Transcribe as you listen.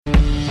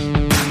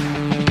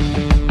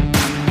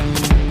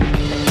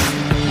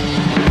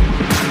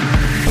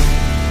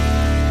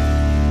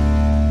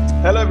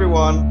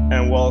everyone,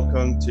 and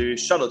welcome to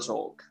Shadow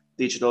Talk,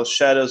 Digital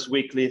Shadows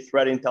Weekly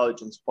Threat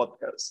Intelligence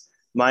Podcast.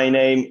 My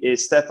name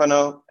is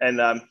Stefano,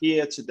 and I'm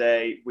here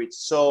today with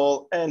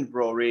Saul and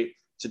Rory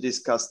to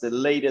discuss the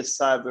latest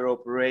cyber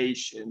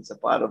operations, a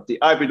part of the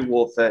hybrid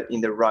warfare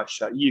in the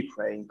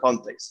Russia-Ukraine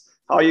context.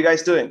 How are you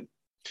guys doing?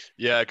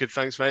 Yeah, good.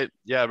 Thanks, mate.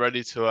 Yeah,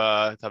 ready to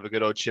have a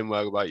good old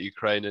chinwag about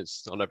Ukraine.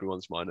 It's on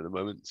everyone's mind at the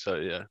moment. So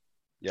yeah,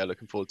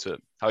 looking forward to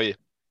it. How are you?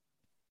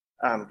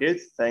 I'm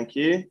good. Thank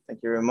you.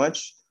 Thank you very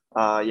much.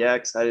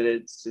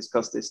 Excited to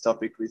discuss this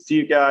topic with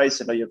you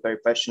guys. I know you're very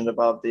passionate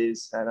about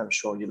this, and I'm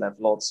sure you'll have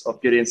lots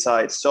of good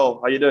insights. So,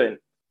 how are you doing?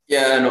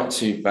 Yeah, not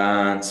too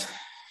bad.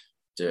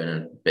 Doing a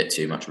bit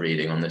too much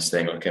reading on this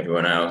thing, like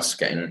everyone else,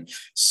 getting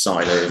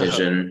silo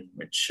vision,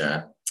 which,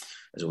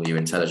 as all you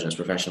intelligence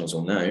professionals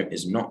will know,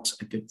 is not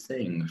a good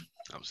thing.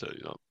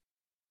 Absolutely not.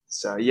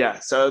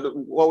 So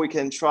what we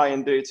can try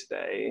and do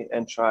today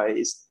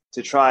is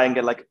to try and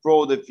get like a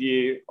broader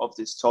view of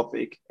this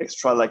topic,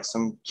 extra like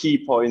some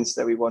key points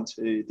that we want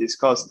to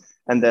discuss,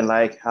 and then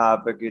like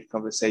have a good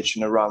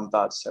conversation around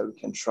that, so we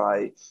can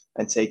try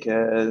and take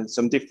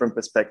some different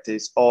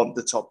perspectives on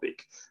the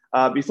topic.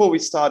 Before we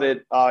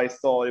started, I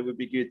thought it would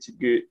be good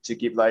to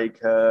give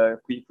like a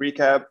quick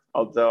recap,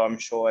 although I'm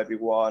sure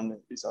everyone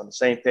is on the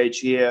same page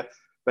here.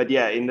 But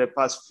yeah, in the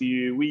past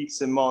few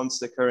weeks and months,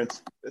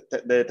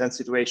 the tense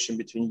situation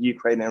between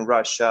Ukraine and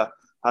Russia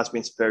has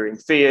been spurring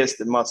fears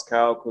that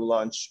Moscow could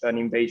launch an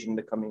invasion in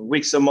the coming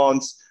weeks or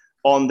months.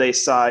 On their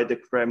side, the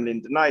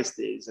Kremlin denies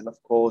this. And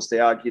of course, they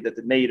argue that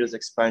the NATO's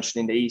expansion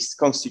in the east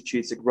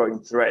constitutes a growing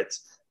threat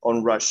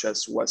on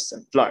Russia's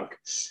western flank.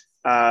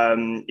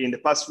 In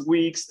the past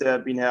weeks, there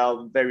have been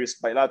held various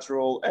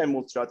bilateral and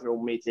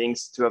multilateral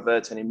meetings to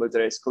avert any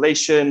military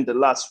escalation. The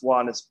last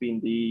one has been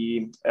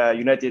the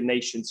United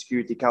Nations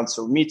Security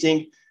Council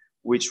meeting,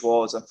 which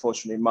was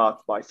unfortunately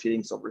marked by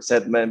feelings of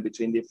resentment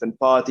between different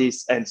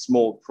parties and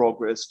small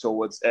progress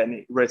towards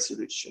any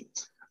resolution.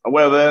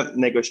 However,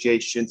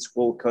 negotiations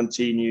will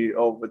continue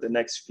over the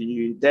next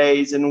few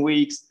days and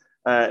weeks,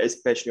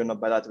 especially on a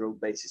bilateral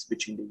basis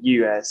between the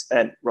US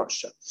and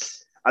Russia.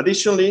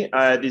 Additionally,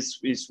 this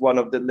is one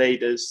of the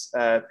latest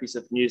piece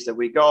of news that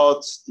we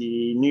got.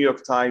 The New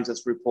York Times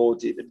has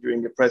reported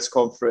during a press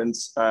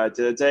conference the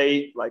other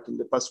day, like in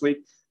the past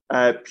week,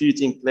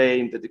 Putin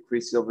claimed that the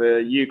crisis over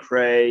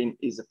Ukraine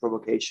is a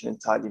provocation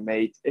entirely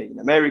made in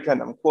America,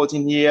 and I'm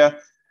quoting here.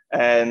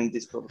 And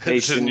this provocation.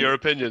 This isn't your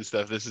opinion,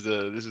 Steph. This is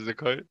a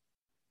quote.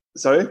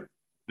 Sorry.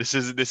 This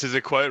is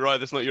a quote, right?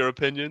 That's not your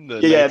opinion.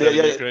 Yeah.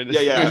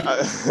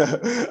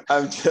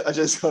 I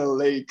just want to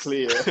lay it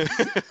clear.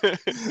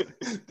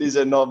 These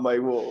are not my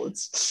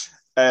words.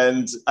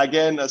 And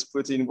again, as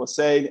Putin was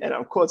saying, and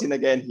I'm quoting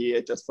again here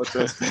just for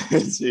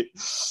transparency,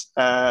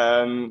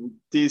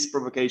 this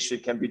provocation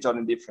can be done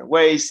in different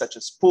ways, such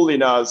as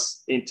pulling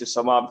us into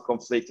some armed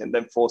conflict and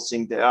then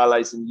forcing the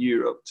allies in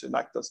Europe to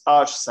enact those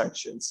harsh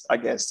sanctions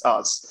against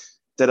us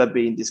that are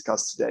being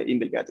discussed today in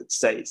the United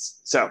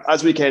States. So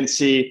as we can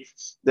see,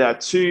 there are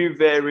two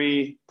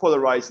very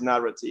polarized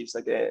narratives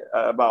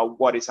about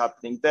what is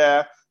happening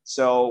there.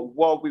 So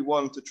what we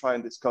want to try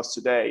and discuss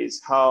today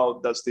is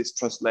how does this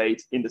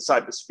translate in the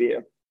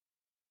cybersphere?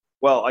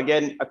 Well,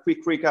 again, a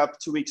quick recap.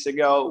 2 weeks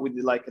ago, we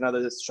did like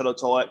another Shadow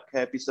Talk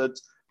episode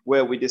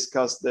where we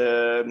discussed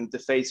the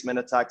defacement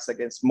attacks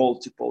against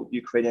multiple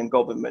Ukrainian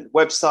government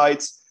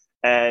websites.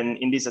 And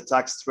in these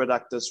attacks, threat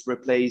actors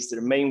replaced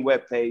their main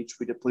webpage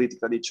with a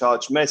politically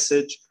charged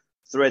message,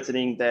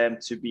 threatening them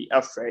to be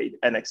afraid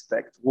and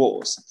expect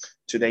wars.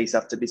 2 days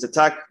after this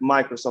attack,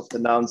 Microsoft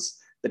announced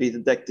that it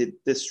detected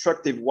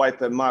destructive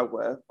wiper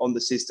malware on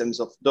the systems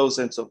of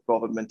dozens of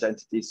government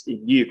entities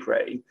in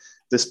Ukraine,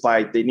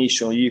 despite the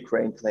initial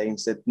Ukraine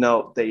claims that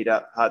no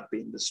data had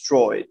been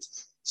destroyed.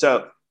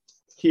 So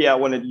here I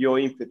wanted your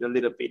input a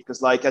little bit,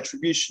 because like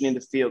attribution in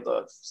the field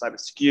of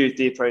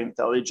cybersecurity, threat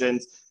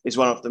intelligence is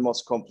one of the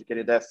most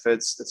complicated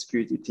efforts that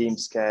security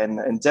teams can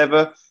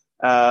endeavor.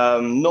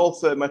 No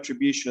firm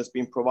attribution has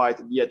been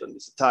provided yet on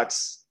these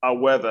attacks.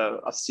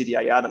 However, as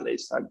CDI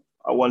analyst,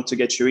 I want to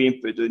get your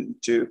input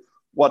into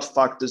what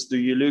factors do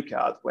you look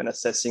at when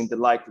assessing the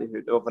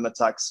likelihood of an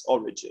attack's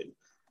origin?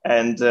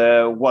 And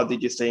what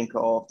did you think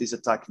of this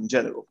attack in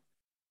general?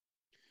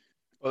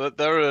 Well,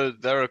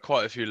 there are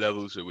quite a few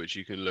levels at which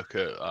you can look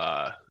at,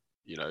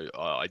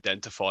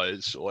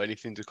 identifiers or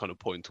anything to kind of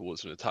point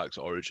towards an attack's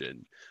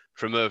origin.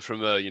 From a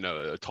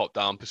a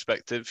top-down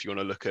perspective, you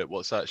want to look at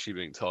what's actually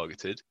being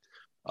targeted.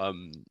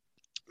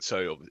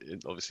 So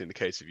obviously in the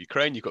case of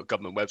Ukraine, you've got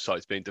government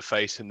websites being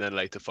defaced and then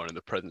later finding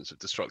the presence of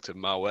destructive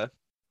malware.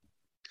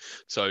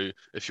 So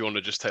if you want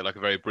to just take like a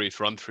very brief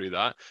run through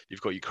that,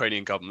 you've got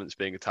Ukrainian governments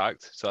being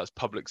attacked. So that's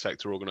public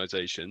sector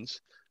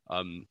organizations,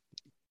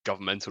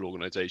 governmental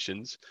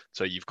organizations.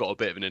 So you've got a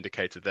bit of an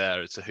indicator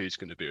there as to who's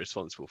going to be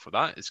responsible for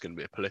that. It's going to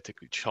be a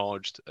politically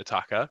charged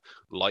attacker,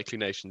 likely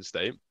nation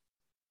state,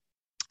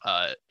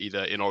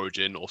 either in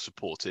origin or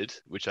supported,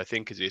 which I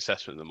think is the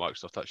assessment that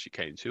Microsoft actually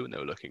came to when they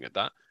were looking at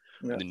that.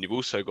 Yeah. And then you've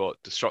also got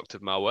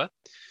destructive malware.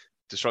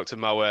 destructive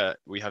malware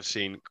we have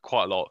seen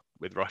quite a lot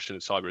with Russian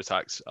cyber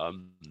attacks,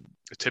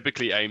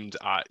 typically aimed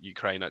at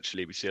Ukraine.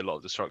 Actually, we see a lot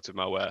of destructive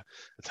malware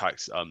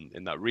attacks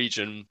in that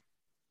region.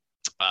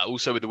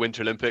 Also with the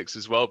Winter Olympics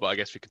as well, but I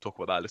guess we can talk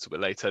about that a little bit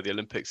later. The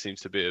Olympics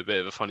seems to be a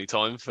bit of a funny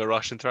time for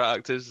Russian threat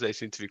actors. They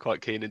seem to be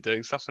quite keen in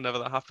doing stuff whenever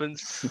that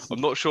happens.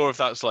 I'm not sure if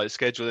that's like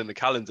scheduled in the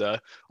calendar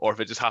or if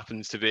it just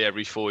happens to be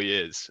every 4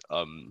 years.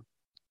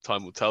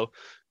 Time will tell.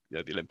 You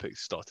know, the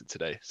Olympics started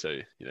today, so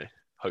you know,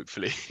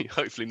 hopefully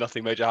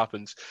nothing major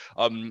happens.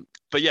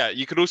 But yeah,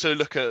 you could also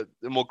look at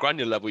a more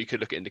granular level. You could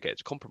look at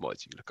indicators of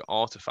compromise. You could look at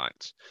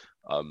artifacts,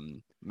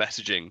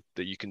 messaging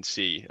that you can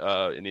see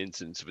in the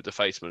instance of a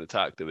defacement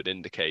attack that would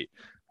indicate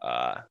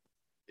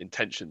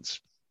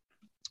intentions.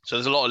 So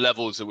there's a lot of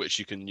levels at which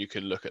you can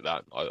look at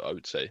that, I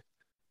would say.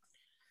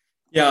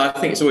 Yeah, I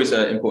think it's always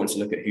important to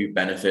look at who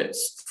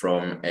benefits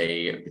from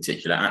a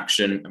particular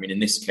action. I mean, in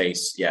this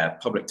case, yeah,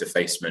 public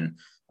defacement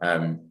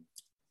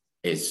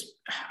is,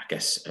 I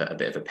guess, a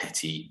bit of a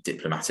petty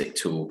diplomatic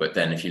tool. But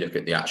then if you look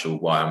at the actual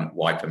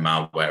wiper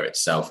malware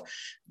itself,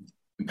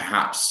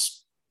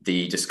 perhaps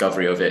the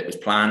discovery of it was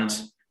planned.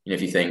 You know,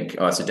 if you think,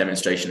 oh, it's a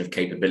demonstration of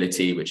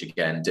capability, which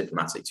again,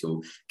 diplomatic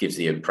tool gives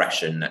the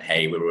impression that,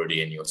 hey, we're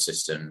already in your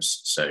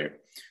systems. So,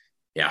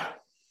 yeah.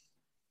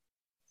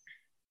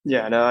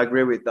 Yeah, no, I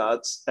agree with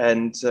that.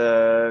 And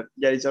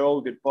yeah, these are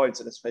all good points.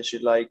 And especially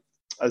like,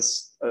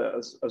 as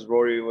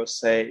Rory was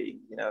saying,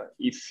 you know,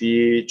 if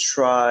you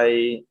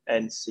try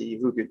and see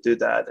who could do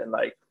that and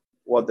like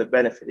what the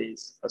benefit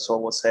is, as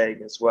Saul was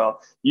saying as well,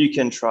 you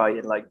can try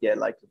and like get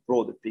like a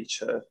broader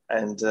picture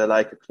and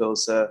like a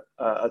closer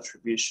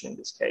attribution in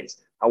this case.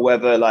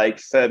 However, like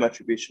firm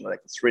attribution, like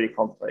it's really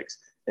complex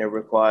and it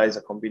requires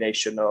a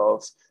combination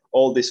of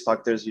all these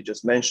factors you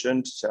just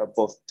mentioned, so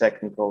both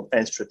technical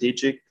and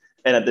strategic.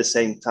 And at the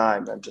same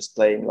time, I'm just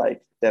playing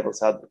like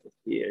devil's advocate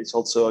here. It's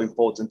also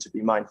important to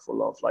be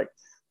mindful of like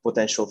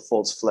potential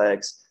false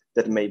flags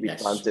that may be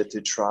planted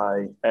to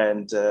try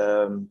and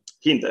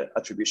hinder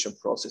attribution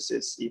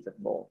processes even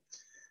more.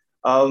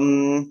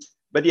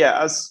 But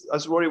yeah,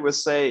 as Rory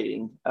was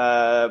saying,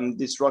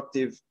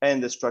 disruptive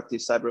and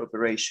destructive cyber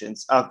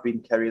operations have been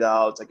carried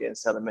out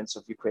against elements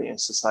of Ukrainian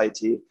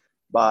society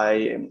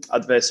by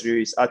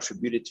adversaries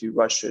attributed to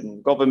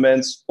Russian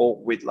governments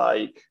or with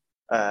like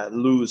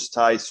loose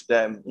ties to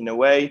them in a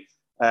way.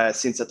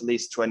 Since at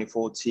least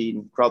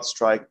 2014,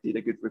 CrowdStrike did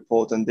a good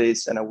report on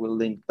this, and I will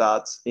link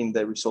that in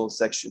the results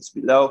sections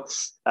below.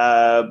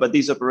 But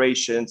these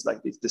operations,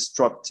 like these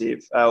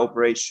destructive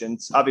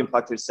operations, have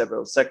impacted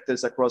several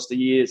sectors across the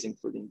years,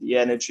 including the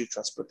energy,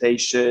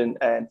 transportation,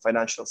 and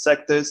financial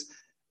sectors.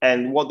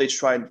 And what they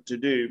try to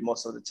do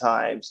most of the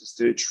times is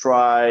to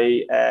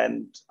try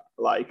and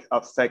like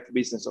affect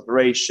business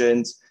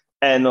operations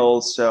and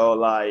also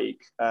like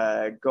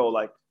go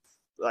like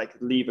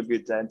leave a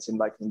good dent in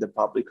like in the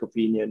public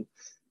opinion.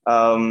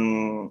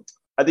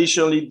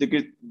 Additionally,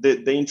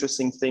 the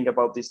interesting thing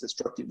about this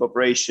destructive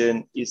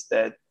operation is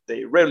that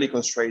they rarely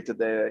concentrate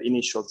the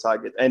initial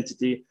target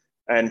entity,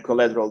 and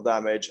collateral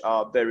damage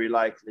are very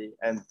likely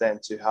and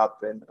tend to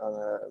happen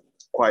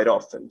quite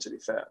often, to be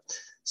fair.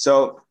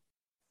 So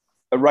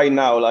right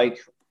now, like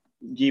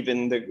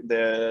given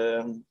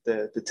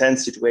the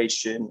tense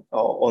situation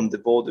on the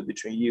border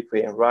between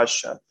Ukraine and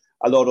Russia,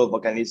 a lot of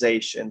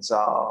organizations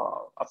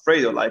are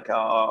afraid or like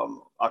are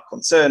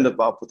concerned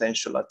about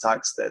potential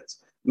attacks that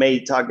may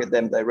target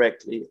them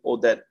directly or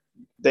that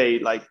they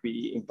like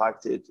be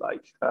impacted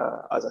like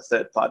as a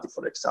third party,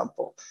 for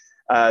example.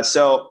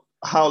 So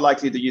how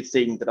likely do you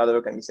think that other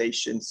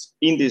organizations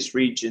in these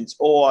regions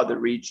or other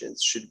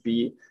regions could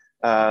be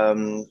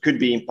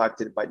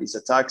impacted by these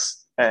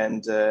attacks?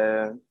 And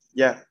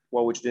yeah,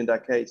 what would you do in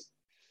that case?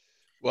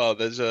 Well,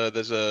 there's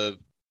a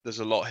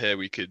lot here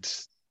we could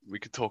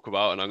talk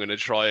about, and I'm going to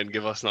try and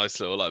give us nice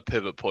little like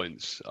pivot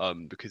points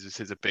because this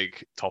is a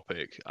big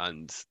topic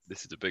and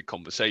this is a big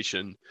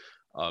conversation,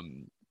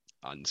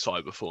 and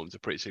cyber forms a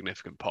pretty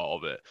significant part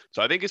of it.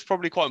 So I think it's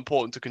probably quite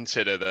important to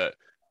consider that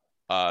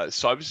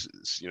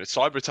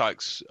cyber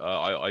attacks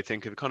I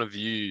think are kind of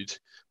viewed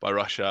by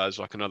Russia as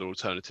like another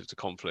alternative to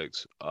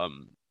conflict.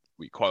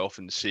 We quite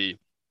often see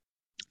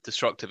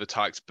destructive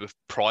attacks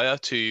prior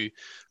to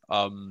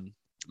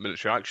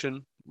military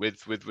action.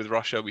 With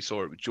Russia, we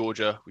saw it with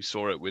Georgia, we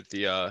saw it with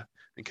the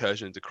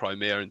incursion into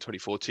Crimea in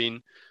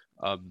 2014,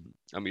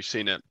 and we've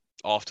seen it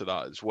after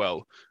that as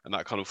well. And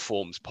that kind of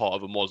forms part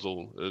of a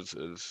model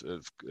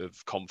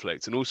of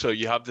conflict. And also,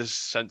 you have this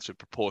sense of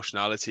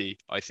proportionality,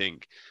 I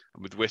think,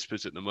 with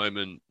whispers at the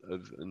moment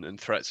and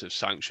threats of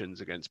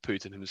sanctions against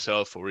Putin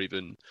himself, or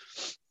even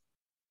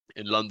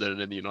in London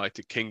and in the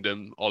United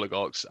Kingdom,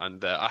 oligarchs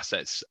and their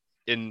assets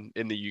in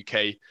the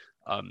UK.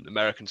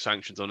 American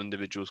sanctions on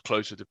individuals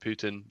closer to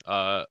Putin,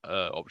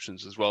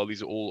 options as well.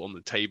 These are all on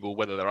the table,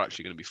 whether they're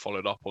actually going to be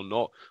followed up or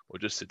not, or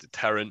just a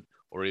deterrent,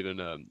 or even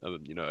a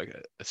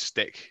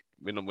stick.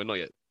 We're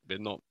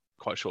not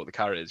quite sure what the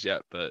carrot is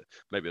yet, but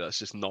maybe that's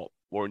just not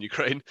war in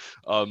Ukraine.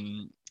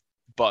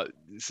 But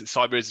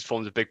cyber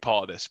forms a big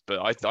part of this.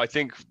 But I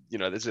think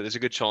there's a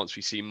good chance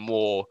we see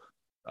more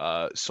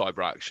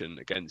cyber action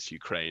against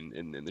Ukraine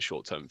in the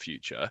short-term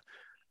future,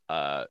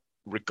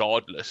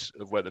 regardless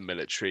of whether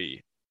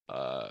military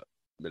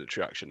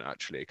action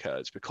actually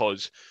occurs,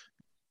 because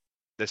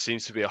there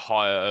seems to be a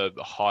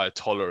higher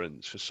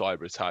tolerance for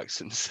cyber attacks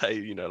than,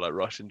 say, like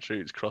Russian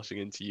troops crossing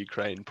into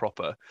Ukraine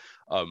proper.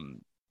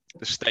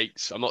 The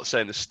stakes, I'm not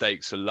saying the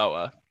stakes are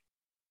lower,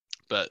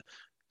 but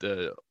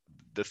the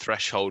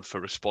threshold for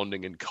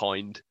responding in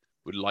kind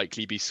would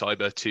likely be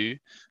cyber 2,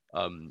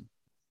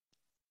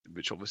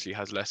 which obviously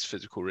has less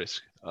physical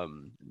risk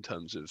in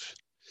terms of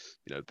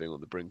being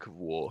on the brink of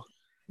war.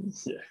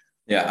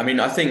 Yeah, I mean,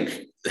 I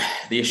think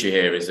the issue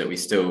here is that we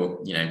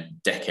still,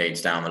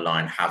 decades down the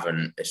line,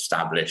 haven't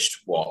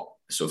established what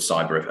sort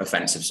of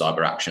offensive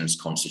cyber actions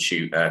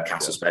constitute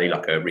casus belli,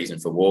 like a reason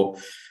for war.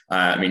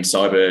 I mean,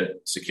 cyber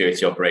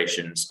security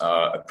operations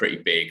are a pretty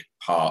big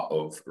part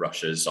of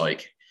Russia's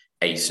like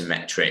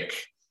asymmetric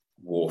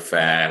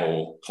warfare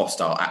or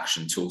hostile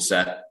action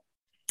toolset.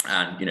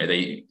 And,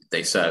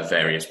 they serve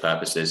various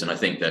purposes. And I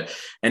think that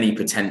any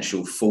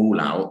potential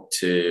fallout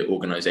to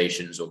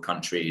organizations or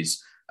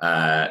countries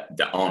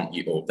that aren't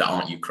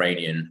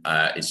Ukrainian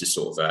is just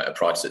sort of a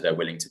price that they're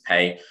willing to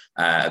pay,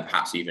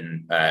 perhaps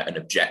even an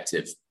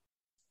objective.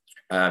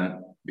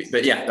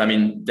 But yeah, I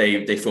mean,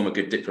 they form a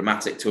good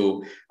diplomatic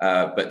tool,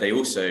 but they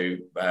also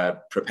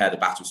prepare the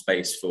battle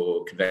space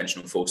for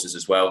conventional forces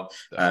as well.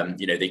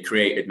 They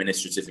create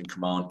administrative and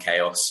command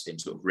chaos in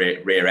sort of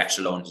rear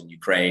echelons in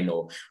Ukraine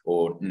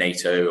or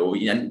NATO, or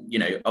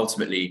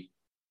ultimately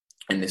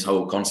in this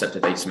whole concept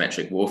of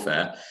asymmetric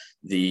warfare,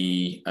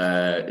 the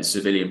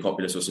civilian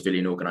populace or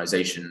civilian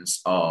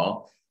organizations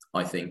are,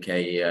 I think,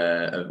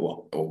 are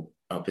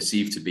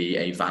perceived to be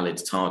a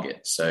valid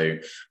target. So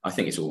I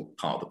think it's all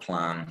part of the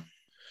plan.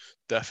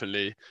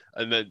 Definitely.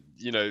 And then,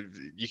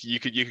 you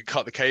could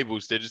cut the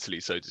cables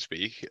digitally, so to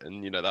speak,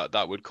 and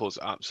that would cause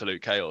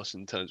absolute chaos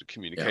in terms of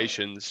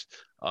communications.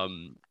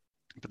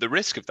 But the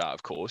risk of that,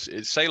 of course,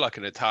 is, say, like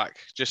an attack,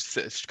 just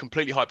it's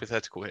completely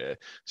hypothetical here,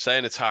 say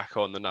an attack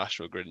on the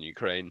national grid in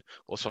Ukraine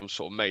or some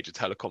sort of major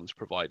telecoms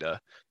provider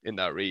in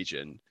that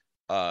region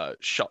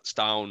shuts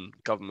down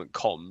government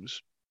comms,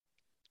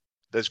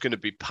 there's going to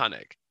be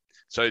panic.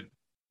 So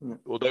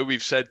although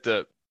we've said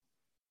that,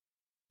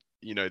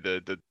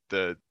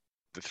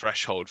 the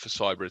threshold for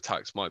cyber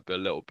attacks might be a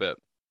little bit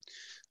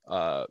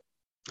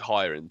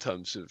higher in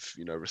terms of,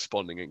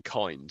 responding in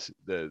kind,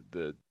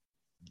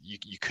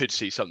 you could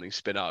see something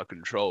spin out of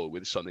control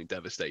with something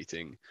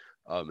devastating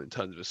in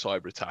terms of a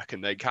cyber attack,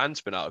 and they can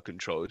spin out of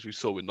control, as we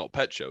saw with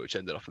NotPetya, which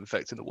ended up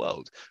infecting the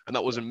world, and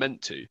that wasn't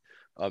meant to.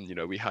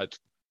 We had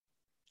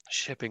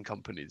shipping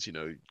companies,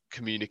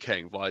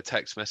 communicating via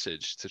text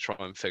message to try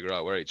and figure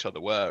out where each other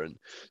were, and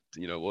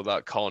all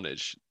that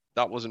carnage.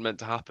 That wasn't meant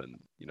to happen.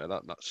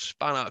 That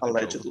span out of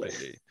control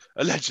completely.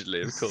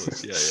 Allegedly, of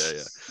course.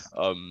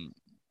 Yeah.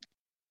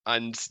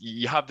 And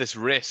you have this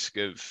risk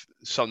of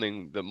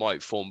something that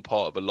might form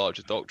part of a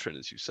larger doctrine,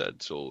 as you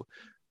said, so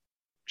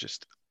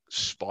just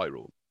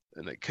spiral,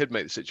 and it could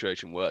make the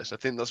situation worse. I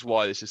think that's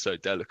why this is so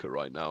delicate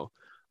right now.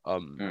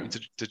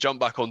 To jump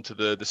back onto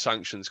the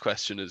sanctions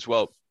question as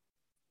well,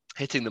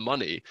 hitting the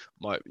money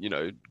might,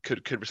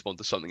 could respond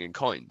to something in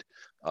kind,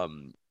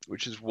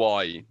 which is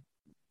why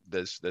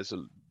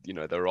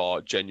there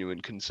are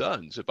genuine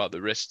concerns about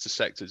the risks to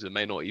sectors that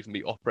may not even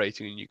be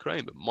operating in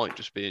Ukraine, but might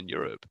just be in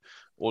Europe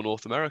or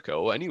North America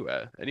or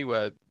anywhere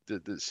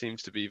that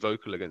seems to be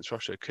vocal against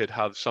Russia could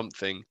have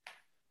something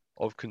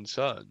of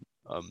concern.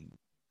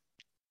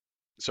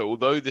 So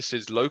although this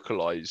is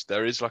localized,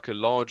 there is like a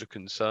larger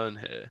concern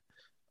here.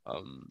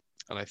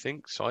 And I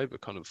think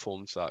cyber kind of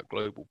forms that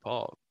global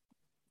part.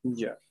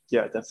 Yeah,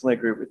 definitely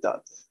agree with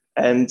that.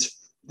 And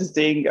the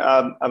thing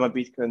I'm a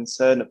bit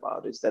concerned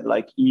about is that,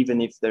 like, even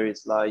if there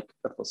is like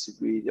a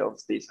possibility of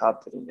this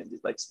happening and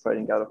it's like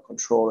spreading out of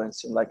control and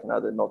seem like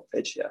another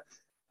NotPetya,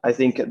 I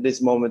think at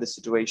this moment the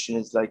situation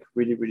is like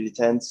really, really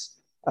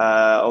tense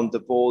on the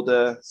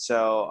border.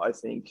 So I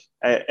think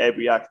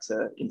every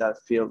actor in that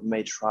field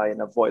may try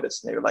and avoid a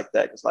scenario like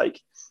that, because like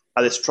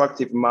a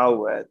destructive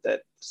malware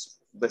that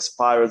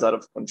spirals out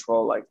of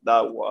control like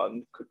that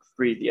one could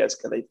really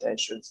escalate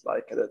tensions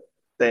like at a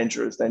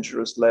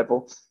dangerous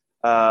level.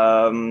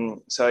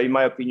 So in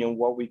my opinion,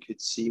 what we could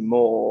see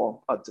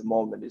more at the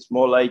moment is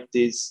more like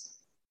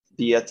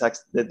the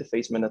attacks, the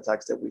defacement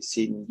attacks that we've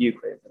seen in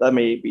Ukraine. That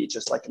may be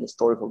just like an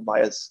historical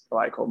bias,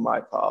 like on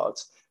my part,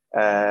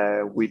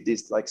 with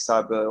these like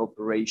cyber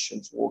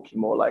operations working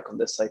more like on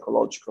the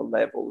psychological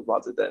level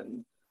rather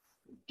than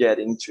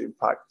getting to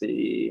impact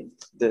the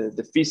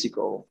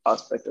physical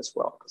aspect as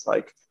well. Because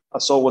like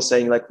Saul was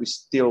saying, like we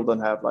still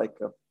don't have like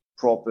a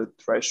proper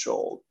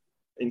threshold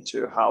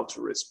into how to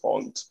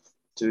respond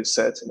to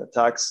certain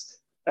attacks.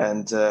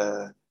 And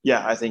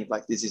I think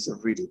like this is a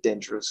really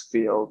dangerous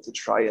field to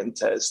try and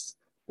test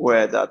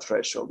where that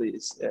threshold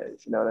is,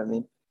 if you know what I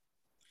mean.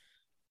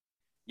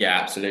 Yeah,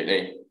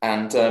 absolutely.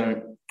 And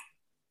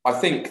I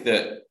think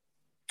that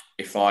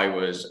if I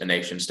was a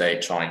nation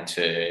state trying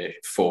to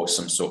force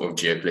some sort of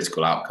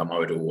geopolitical outcome, I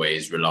would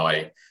always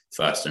rely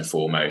first and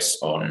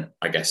foremost on,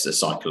 I guess, the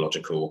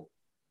psychological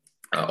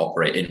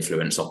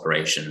influence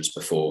operations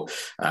before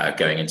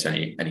going into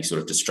any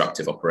sort of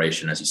destructive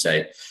operation, as you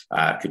say,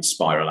 could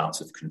spiral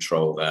out of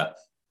control there.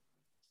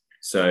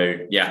 So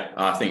yeah,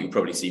 I think you'll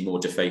probably see more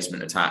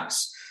defacement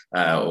attacks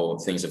or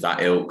things of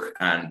that ilk,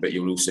 but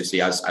you'll also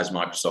see, as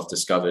Microsoft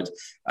discovered,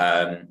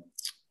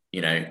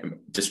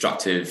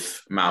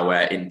 destructive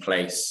malware in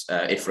place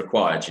if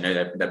required.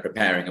 They're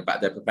preparing a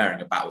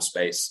battle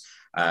space,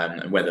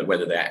 and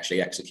whether they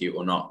actually execute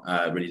or not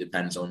really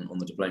depends on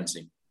the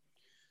diplomacy.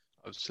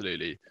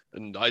 Absolutely.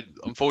 And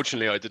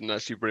unfortunately I didn't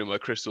actually bring my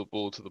crystal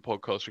ball to the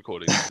podcast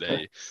recording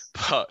today.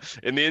 But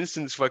in the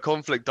instance where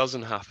conflict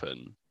doesn't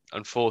happen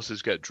and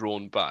forces get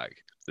drawn back,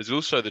 there's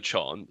also the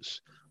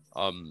chance,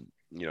 and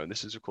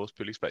this is of course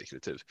purely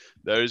speculative,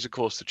 there is of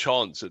course the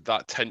chance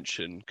that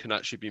tension can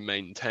actually be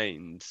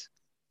maintained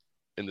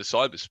in the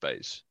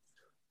cyberspace,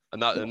 and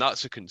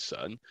that's a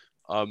concern.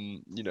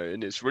 And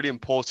it's really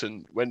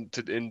important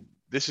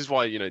this is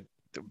why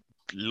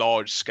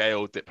large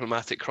scale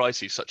diplomatic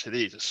crises such as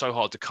these are so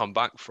hard to come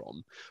back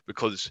from,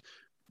 because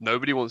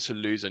nobody wants to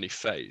lose any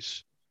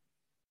face,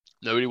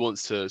 nobody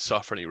wants to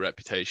suffer any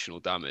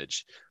reputational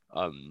damage,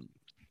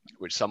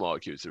 which some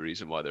argue is the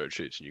reason why there are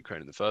troops in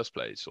Ukraine in the first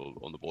place, or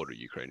on the border of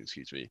Ukraine, is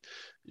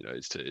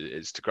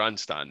to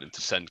grandstand and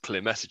to send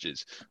clear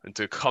messages, and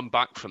to come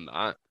back from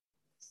that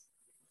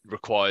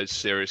requires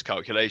serious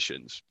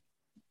calculations.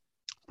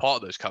 Part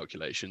of those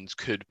calculations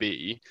could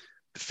be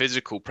the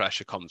physical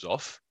pressure comes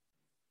off,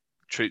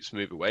 troops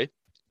move away,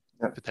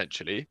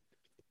 potentially,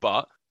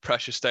 but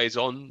pressure stays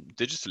on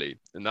digitally,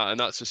 and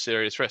that's a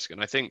serious risk.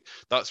 And I think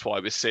that's why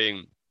we're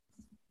seeing,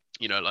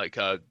 it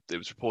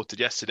was reported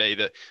yesterday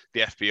that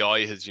the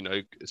FBI has,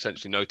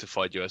 essentially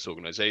notified US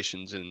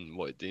organizations in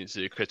what it deems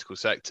to be critical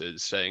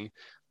sectors, saying,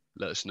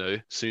 let us know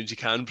as soon as you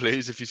can,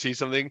 please, if you see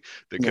something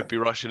that could be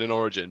Russian in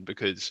origin,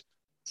 because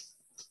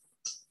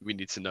we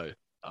need to know.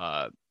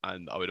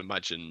 And I would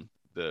imagine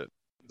that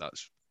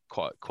that's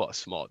quite a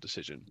smart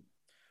decision.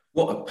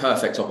 What a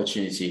perfect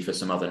opportunity for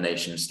some other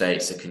nation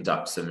states to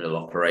conduct some little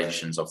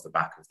operations off the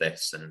back of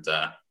this and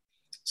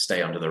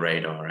stay under the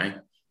radar, eh?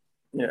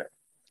 Yeah.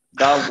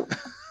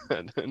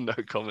 No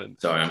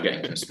comment. Sorry, I'm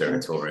getting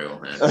conspiratorial.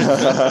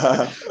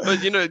 But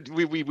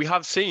we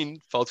have seen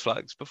false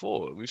flags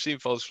before. We've seen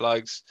false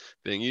flags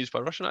being used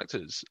by Russian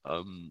actors,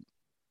 and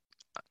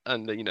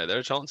there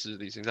are chances of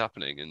these things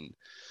happening. And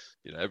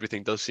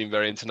everything does seem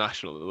very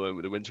international at the moment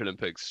with the Winter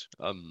Olympics.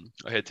 I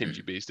hear Team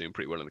GB is doing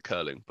pretty well in the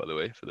curling, by the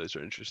way, for those who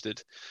are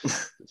interested.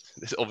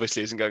 This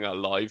obviously isn't going out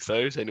live,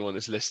 though, so anyone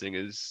that's listening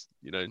is,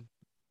 going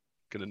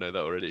to know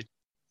that already.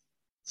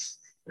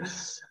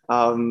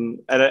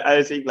 And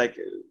I think,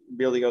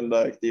 building on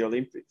the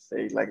Olympic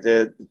thing,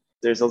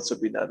 there's also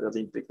been that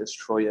Olympic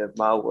destroyer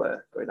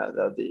malware going out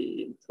there.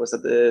 Was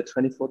that the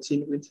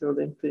 2014 Winter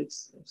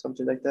Olympics,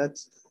 something like that?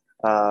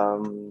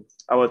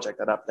 I will check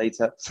that up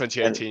later.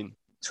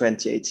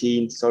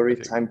 2018, sorry,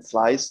 time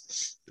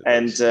flies.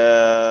 And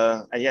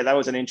that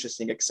was an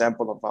interesting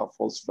example of how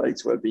false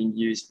flags were being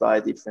used by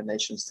different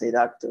nation state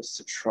actors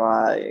to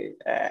try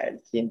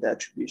and hinder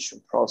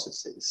attribution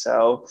processes.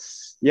 So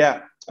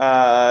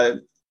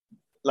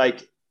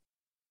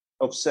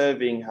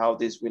observing how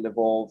this will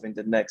evolve in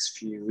the next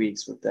few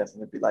weeks will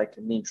definitely be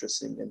an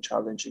interesting and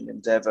challenging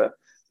endeavor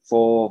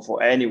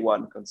for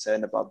anyone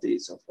concerned about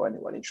this, or for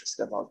anyone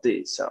interested about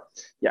this. So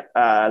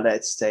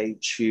let's stay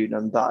tuned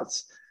on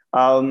that.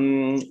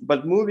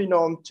 But moving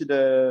on to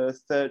the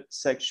third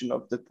section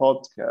of the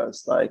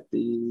podcast,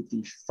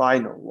 the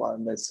final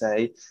one, let's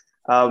say,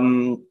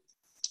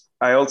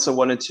 I also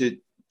wanted to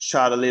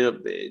chat a little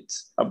bit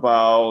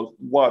about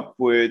what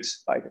would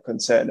a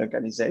concerned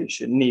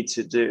organization need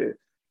to do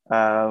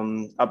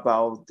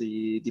about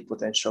the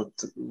potential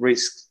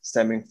risk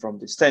stemming from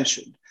this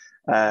tension.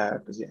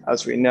 Because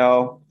as we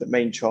know, the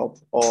main job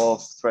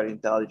of threat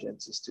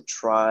intelligence is to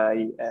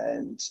try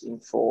and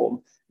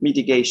inform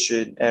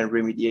mitigation and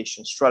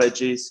remediation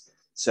strategies.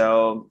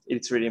 So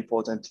it's really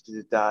important to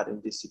do that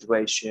in this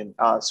situation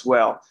as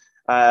well.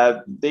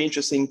 The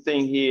interesting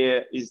thing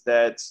here is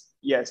that,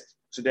 yes,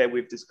 today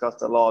we've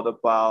discussed a lot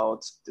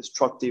about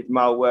destructive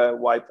malware,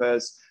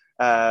 wipers,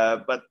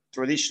 but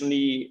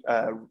traditionally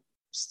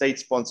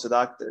state-sponsored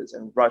actors,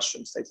 and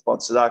Russian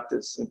state-sponsored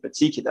actors in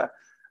particular,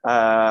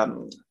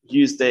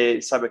 use the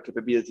cyber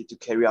capability to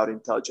carry out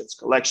intelligence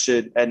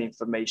collection and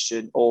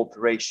information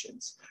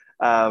operations.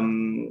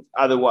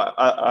 However,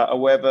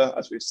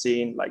 as we've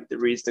seen,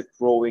 there is the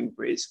growing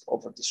risk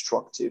of a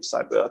destructive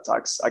cyber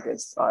attacks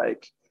against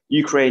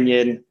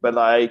Ukrainian, but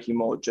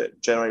more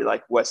generally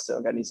Western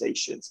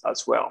organizations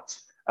as well.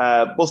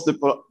 Both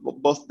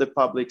the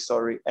public,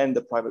 and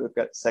the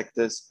private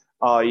sectors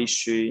are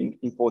issuing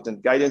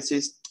important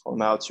guidances on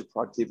how to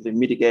proactively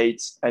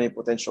mitigate any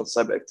potential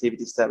cyber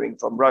activity stemming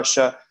from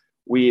Russia.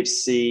 We've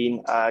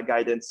seen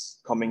guidance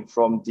coming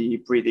from the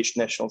British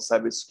National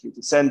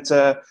Cybersecurity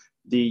Center,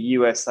 the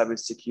US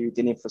Cybersecurity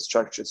and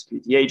Infrastructure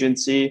Security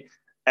Agency.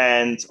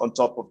 And on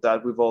top of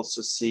that, we've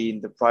also seen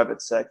the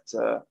private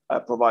sector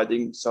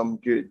providing some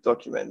good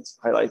documents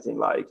highlighting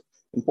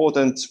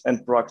important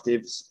and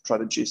proactive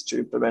strategies to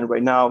implement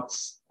right now.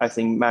 I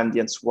think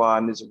Mandiant's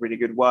one is a really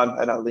good one,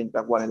 and I'll link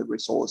that one in the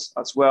resource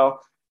as well.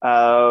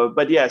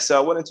 But yeah, so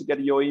I wanted to get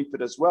your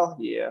input as well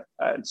here.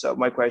 And so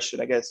my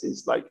question, I guess,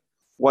 is like,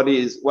 what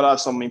are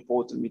some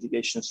important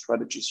mitigation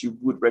strategies you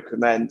would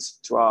recommend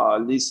to our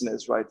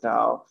listeners right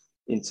now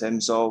in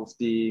terms of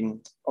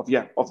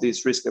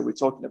this risk that we're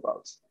talking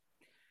about?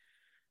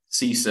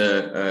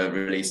 CISA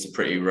released a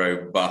pretty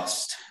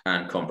robust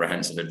and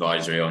comprehensive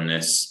advisory on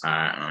this,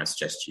 and I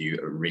suggest you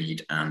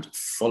read and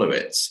follow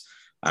it.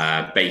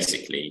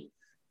 Basically,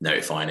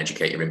 notify and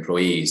educate your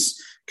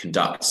employees,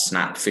 conduct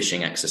snap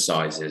phishing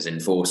exercises,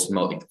 enforce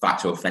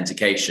multi-factor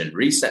authentication,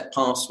 reset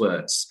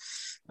passwords.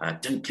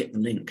 Don't click the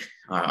link.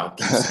 I'll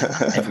keep saying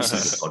that every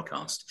single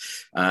podcast.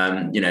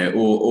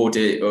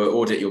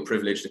 Audit your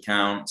privileged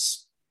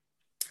accounts.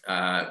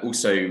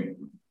 Also,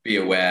 be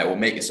aware or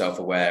make yourself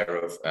aware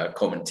of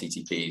common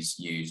TTPs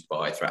used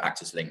by threat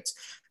actors linked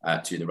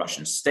to the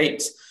Russian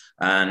state.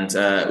 And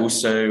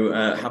also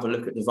have a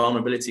look at the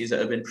vulnerabilities that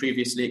have been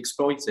previously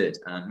exploited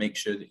and make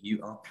sure that you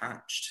are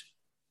patched.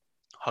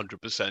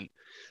 100%.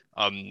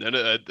 And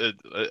at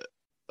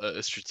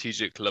a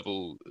strategic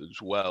level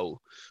as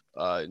well,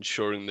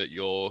 ensuring that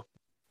your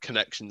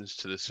connections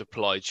to the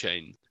supply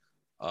chain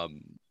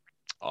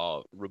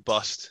are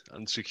robust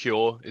and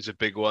secure is a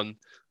big one.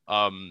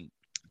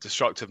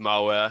 Destructive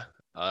malware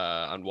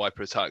and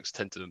wiper attacks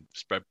tend to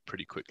spread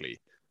pretty quickly,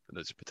 and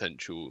there's a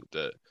potential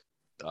that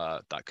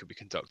that could be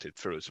conducted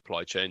through a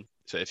supply chain.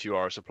 So if you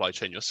are a supply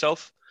chain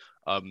yourself,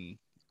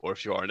 or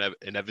if you are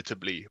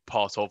inevitably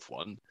part of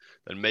one,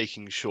 then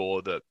making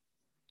sure that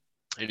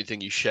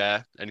anything you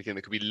share, anything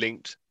that could be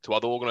linked to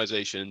other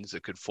organizations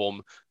that could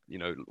form,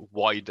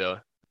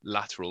 wider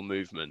lateral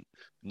movement,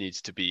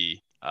 needs to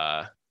be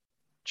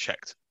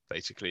checked.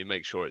 Basically,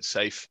 make sure it's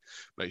safe,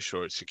 make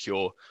sure it's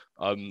secure.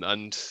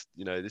 And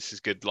this is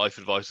good life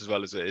advice as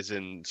well as it is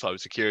in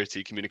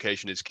cybersecurity.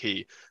 Communication is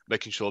key.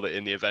 Making sure that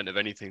in the event of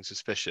anything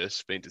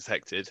suspicious being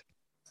detected,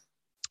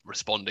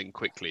 responding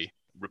quickly,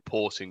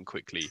 reporting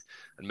quickly,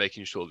 and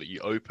making sure that you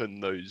open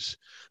those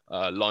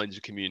lines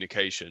of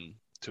communication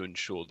to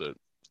ensure that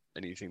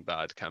anything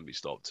bad can be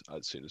stopped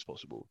as soon as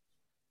possible.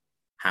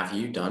 Have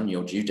you done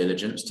your due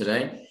diligence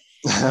today?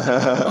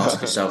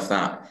 Ask yourself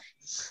that.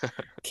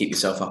 Keep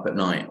yourself up at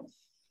night.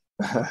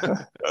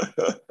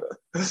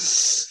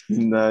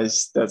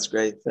 Nice, that's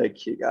great.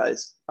 Thank you,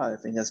 guys. I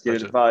think that's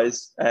good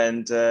advice.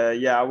 And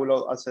I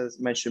will, as I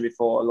mentioned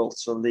before, I'll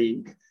also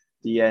link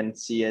the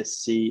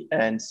NCSC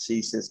and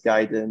CISA's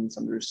guidance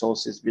and the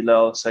resources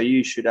below. So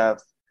you should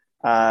have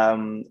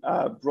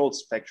a broad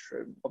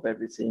spectrum of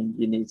everything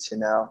you need to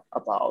know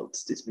about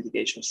these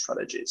mitigation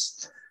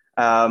strategies.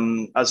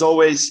 As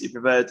always, if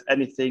you've heard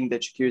anything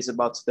that you're curious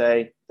about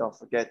today, don't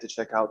forget to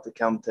check out the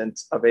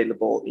content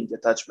available in the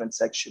attachment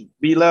section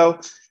below.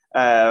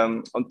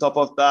 On top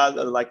of that,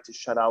 I'd like to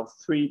shout out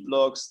 3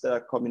 blogs that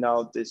are coming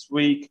out this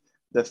week.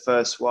 The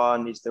first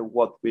one is the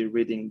What We're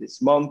Reading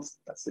This Month.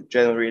 That's the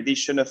January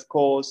edition, of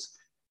course,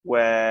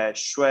 where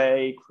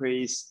Shui,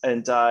 Chris,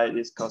 and I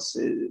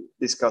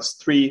discuss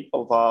 3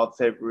 of our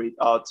favorite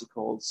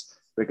articles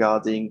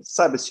regarding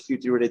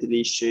cybersecurity related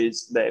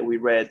issues that we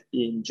read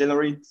in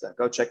January. So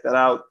go check that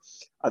out.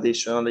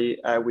 Additionally,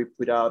 we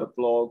put out a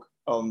blog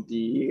on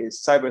the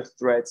cyber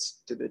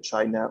threats to the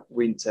China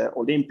Winter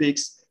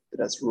Olympics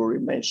that, as Rory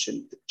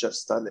mentioned,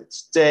 just started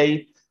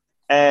today.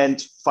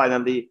 And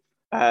finally,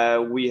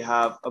 we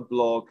have a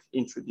blog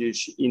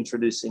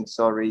introducing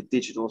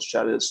Digital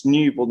Shadow's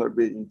new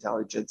vulnerability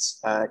intelligence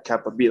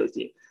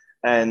capability.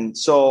 And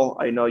so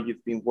I know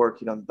you've been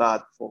working on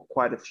that for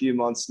quite a few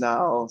months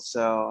now.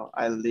 So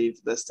I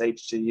leave the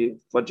stage to you.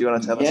 What do you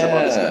want to tell us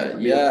about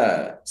this?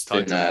 Yeah, it's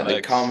been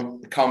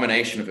the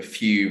culmination of a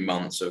few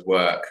months of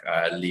work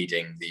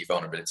leading the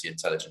vulnerability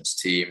intelligence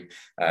team.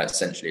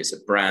 Essentially, it's a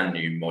brand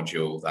new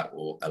module that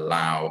will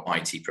allow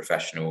IT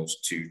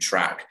professionals to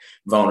track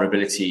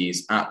vulnerabilities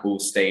at all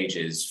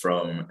stages,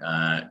 from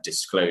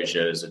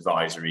disclosures,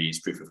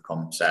 advisories, proof of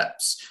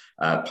concepts,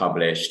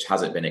 published,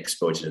 has it been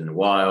exploited in the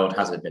wild,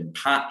 has it been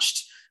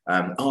patched,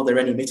 are there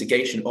any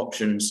mitigation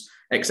options,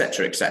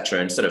 etc., etc.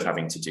 Instead of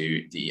having to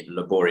do the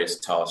laborious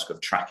task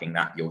of tracking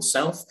that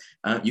yourself,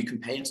 you can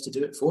pay us to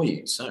do it for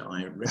you. So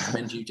I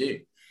recommend you do.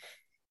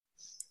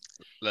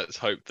 Let's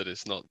hope that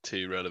it's not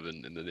too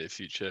relevant in the near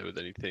future with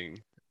anything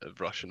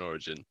of Russian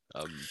origin,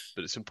 but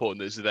it's important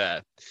that it's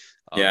there.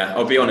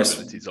 I'll be honest,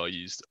 vulnerabilities are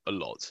used a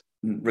lot.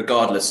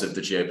 Regardless of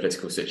the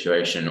geopolitical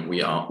situation,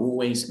 we are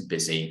always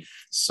busy.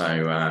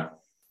 So,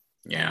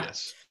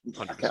 yes,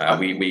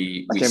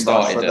 we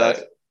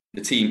started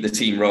the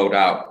team rolled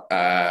out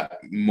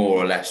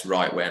more or less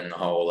right when the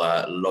whole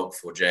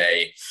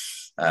Log4j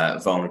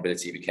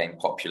vulnerability became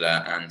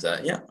popular, and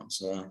it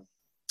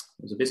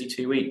was a busy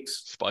 2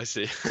 weeks.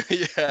 Spicy,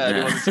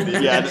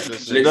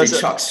 literally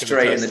chucked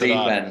straight in the deep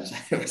end.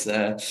 It was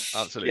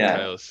absolute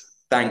chaos.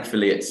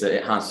 Thankfully,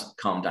 it has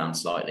calmed down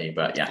slightly,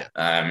 but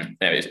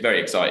it's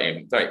very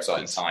exciting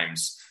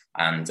times,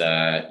 and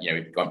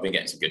we've been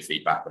getting some good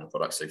feedback on the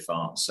product so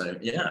far. So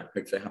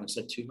hopefully I haven't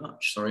said too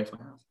much. Sorry if I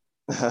have.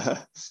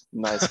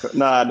 Nice.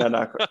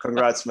 No.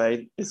 Congrats,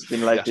 mate. It's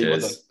been like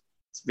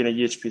it's been a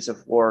huge piece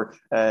of work,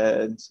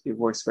 and it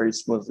works very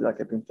smoothly. Like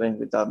I've been playing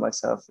with that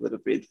myself a little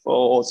bit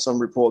for some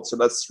reports, so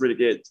that's really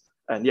good.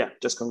 And yeah,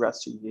 just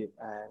congrats to you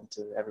and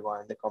to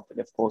everyone in the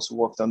company, of course, who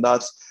worked on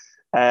that.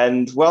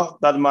 And well,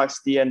 that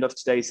marks the end of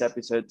today's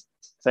episode.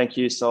 Thank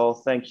you, Saul.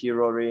 Thank you,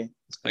 Rory.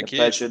 It's been a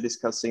pleasure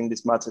discussing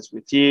these matters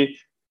with you.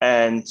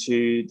 And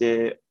to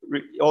the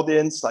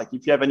audience, like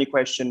if you have any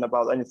question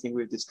about anything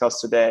we've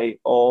discussed today,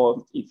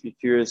 or if you're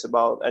curious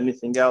about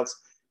anything else,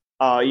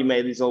 our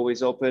email is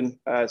always open.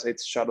 So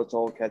it's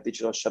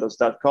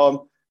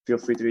shadowtalk@digitalshadows.com. Feel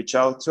free to reach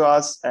out to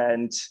us.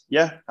 And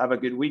yeah, have a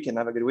good week and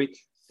have a good week.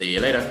 See you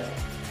later.